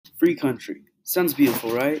Free country. Sounds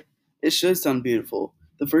beautiful, right? It should sound beautiful.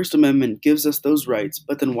 The First Amendment gives us those rights,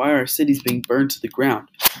 but then why are our cities being burned to the ground?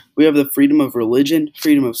 We have the freedom of religion,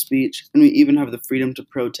 freedom of speech, and we even have the freedom to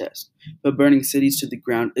protest. But burning cities to the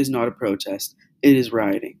ground is not a protest, it is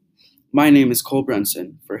rioting. My name is Cole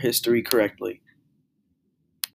Brunson for History Correctly.